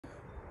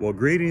Well,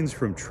 greetings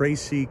from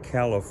Tracy,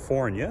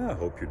 California. I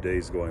hope your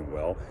day's going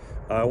well.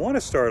 I want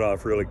to start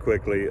off really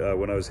quickly.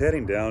 When I was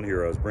heading down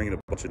here, I was bringing a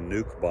bunch of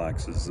nuke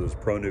boxes, those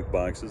pro nuke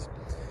boxes.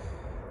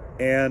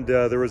 And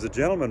there was a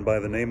gentleman by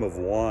the name of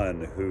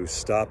Juan who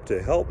stopped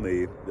to help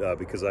me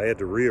because I had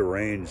to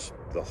rearrange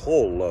the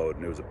whole load,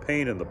 and it was a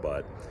pain in the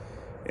butt.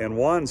 And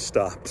Juan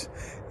stopped,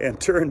 and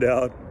turned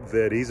out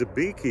that he's a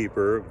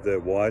beekeeper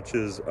that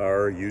watches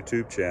our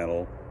YouTube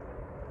channel.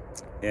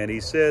 And he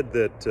said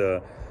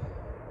that,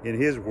 in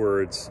his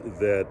words,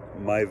 that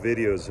my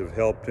videos have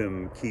helped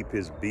him keep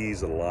his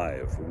bees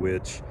alive,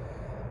 which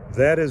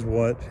that is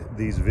what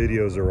these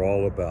videos are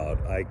all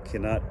about. I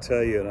cannot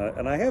tell you,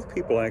 and I have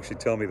people actually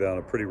tell me that on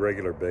a pretty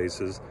regular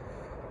basis.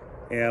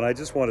 And I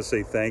just want to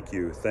say thank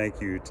you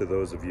to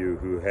those of you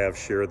who have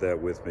shared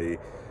that with me.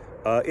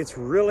 It's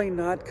really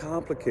not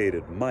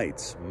complicated.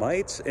 Mites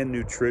and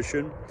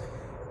nutrition.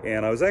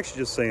 And I was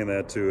actually just saying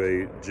that to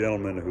a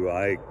gentleman who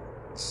I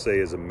say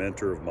is a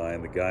mentor of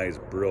mine. The guy is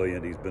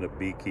brilliant. He's been a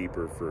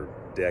beekeeper for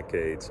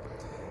decades.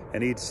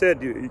 And he'd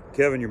said,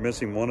 Kevin, you're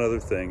missing one other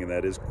thing, and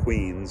that is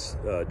queens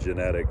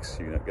genetics.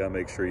 You got to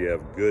make sure you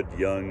have good,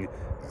 young,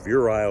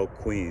 virile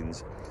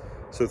queens.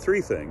 So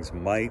three things: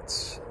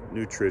 mites,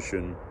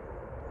 nutrition,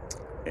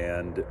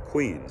 and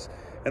queens.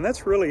 And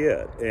that's really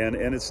it. And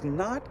it's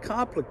not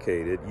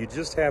complicated. You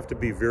just have to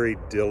be very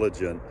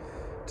diligent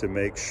to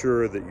make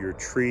sure that you're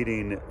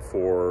treating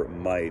for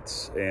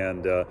mites.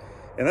 And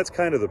that's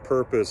kind of the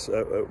purpose.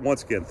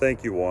 Once again,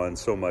 thank you, Juan,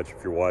 so much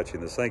if you're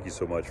watching this. Thank you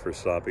so much for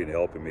stopping and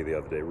helping me the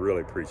other day.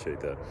 Really appreciate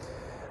that.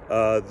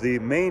 The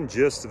main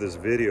gist of this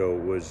video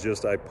was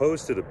just I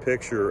posted a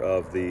picture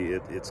of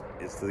it's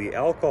the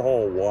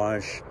alcohol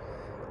wash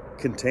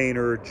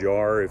container,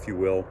 jar, if you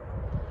will.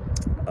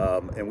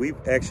 And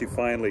we've actually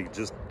finally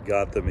just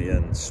got them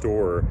in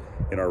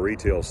our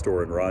retail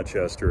store in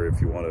Rochester if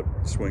you want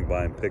to swing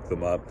by and pick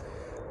them up.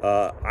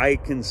 I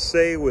can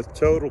say with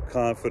total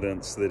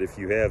confidence that if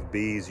you have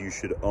bees, you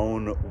should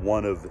own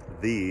one of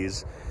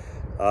these.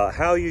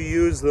 How you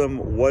use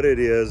them, what it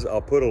is,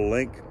 I'll put a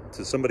link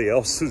to somebody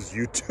else's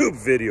YouTube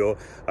video,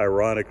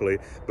 ironically,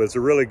 but it's a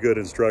really good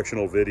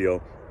instructional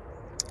video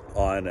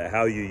on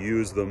how you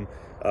use them.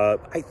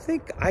 I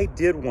think I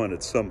did one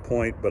at some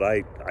point, but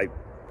I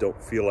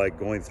don't feel like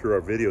going through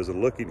our videos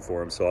and looking for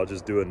them, so I'll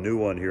just do a new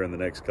one here in the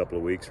next couple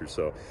of weeks or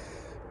so.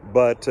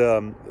 But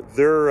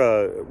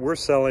we're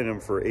selling them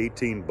for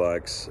 18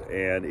 bucks,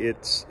 and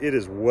it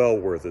is well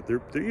worth it.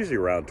 They're usually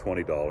around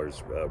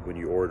 $20 when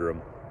you order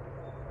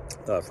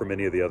them from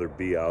any of the other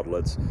bee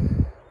outlets.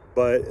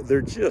 But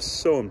they're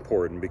just so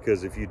important,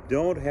 because if you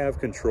don't have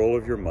control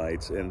of your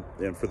mites, and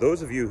for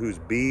those of you whose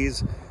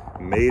bees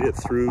made it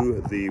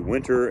through the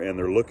winter and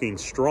they're looking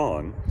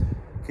strong,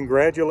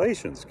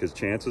 congratulations, because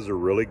chances are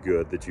really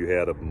good that you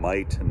had a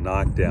mite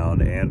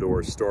knockdown and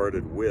or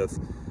started with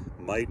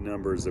mite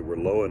numbers that were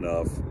low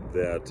enough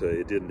that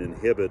it didn't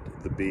inhibit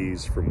the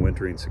bees from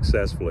wintering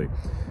successfully.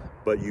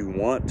 But you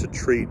want to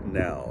treat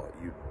now.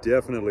 You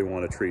definitely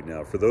want to treat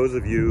now. For those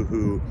of you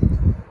who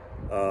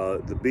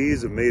the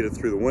bees have made it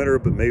through the winter,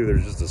 but maybe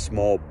there's just a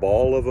small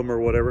ball of them or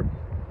whatever,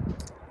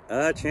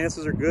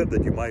 chances are good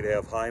that you might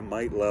have high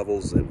mite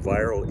levels and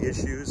viral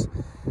issues.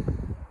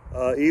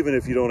 Even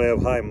if you don't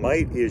have high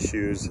mite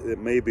issues, it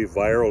may be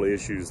viral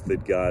issues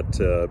that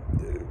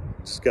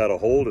just got a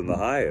hold in the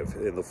hive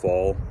in the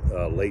fall,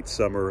 late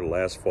summer,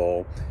 last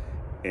fall,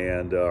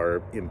 and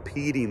are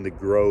impeding the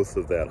growth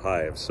of that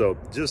hive. So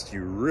just,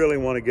 you really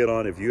want to get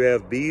on, if you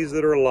have bees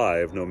that are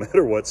alive, no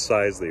matter what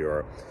size they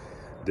are,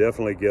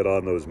 definitely get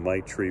on those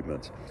mite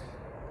treatments.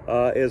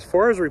 As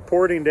far as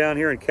reporting down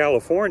here in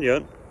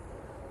California,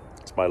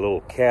 it's my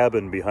little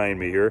cabin behind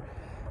me here.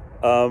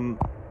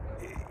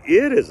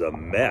 It is a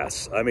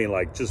mess. I mean,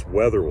 like, just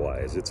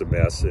weather-wise, it's a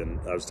mess. And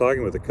I was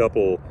talking with a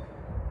couple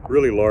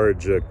really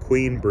large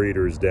queen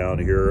breeders down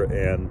here,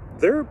 and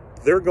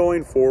they're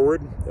going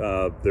forward.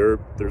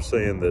 They're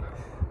saying that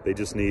they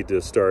just need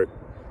to start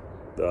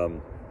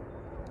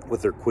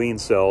with their queen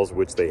cells,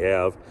 which they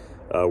have.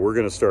 We're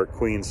going to start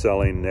queen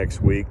selling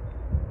next week,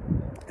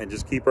 and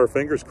just keep our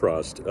fingers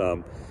crossed.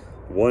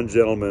 One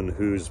gentleman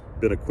who's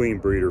been a queen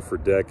breeder for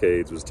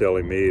decades was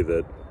telling me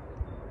that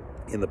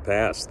in the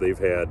past they've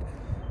had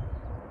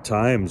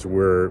times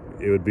where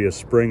it would be a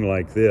spring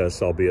like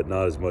this, albeit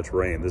not as much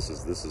rain. This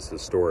is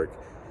historic,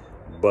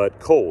 but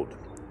cold,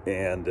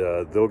 and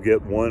they'll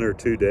get 1 or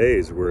 2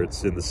 days where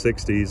it's in the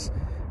 60s,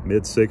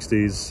 mid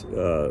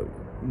 60s,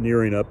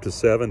 nearing up to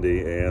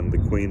 70, and the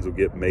queens will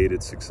get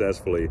mated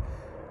successfully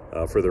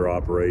for their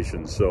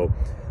operations. So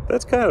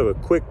that's kind of a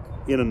quick,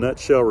 in a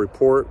nutshell,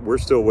 report. We're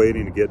still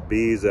waiting to get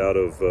bees out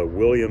of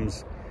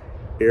Williams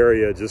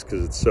area just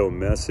because it's so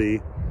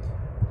messy.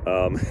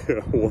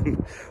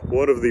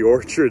 One of the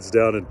orchards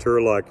down in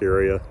Turlock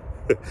area,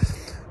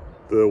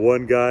 the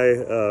one guy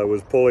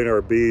was pulling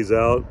our bees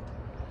out,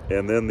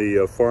 and then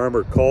the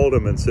farmer called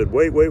him and said,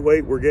 wait,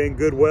 we're getting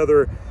good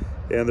weather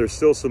and there's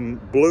still some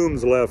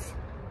blooms left.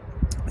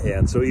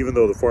 And so even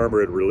though the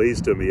farmer had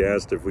released him, he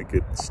asked if we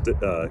could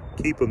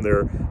keep him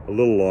there a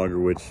little longer,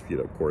 which,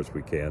 of course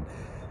we can.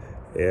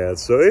 And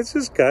so it's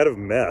just kind of a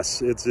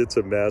mess. It's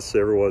a mess.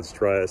 Everyone's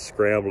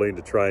scrambling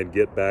to try and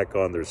get back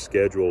on their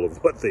schedule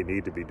of what they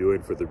need to be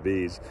doing for their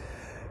bees.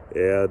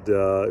 And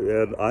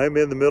I'm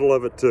in the middle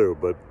of it too,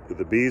 but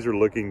the bees are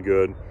looking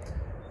good.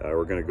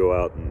 We're going to go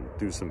out and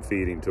do some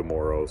feeding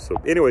tomorrow. So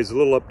anyways, a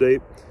little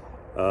update.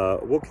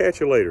 We'll catch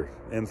you later.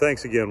 And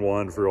thanks again,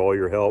 Juan, for all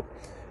your help.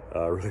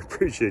 I really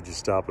appreciate you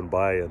stopping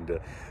by and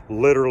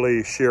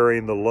literally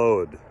sharing the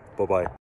load. Bye-bye.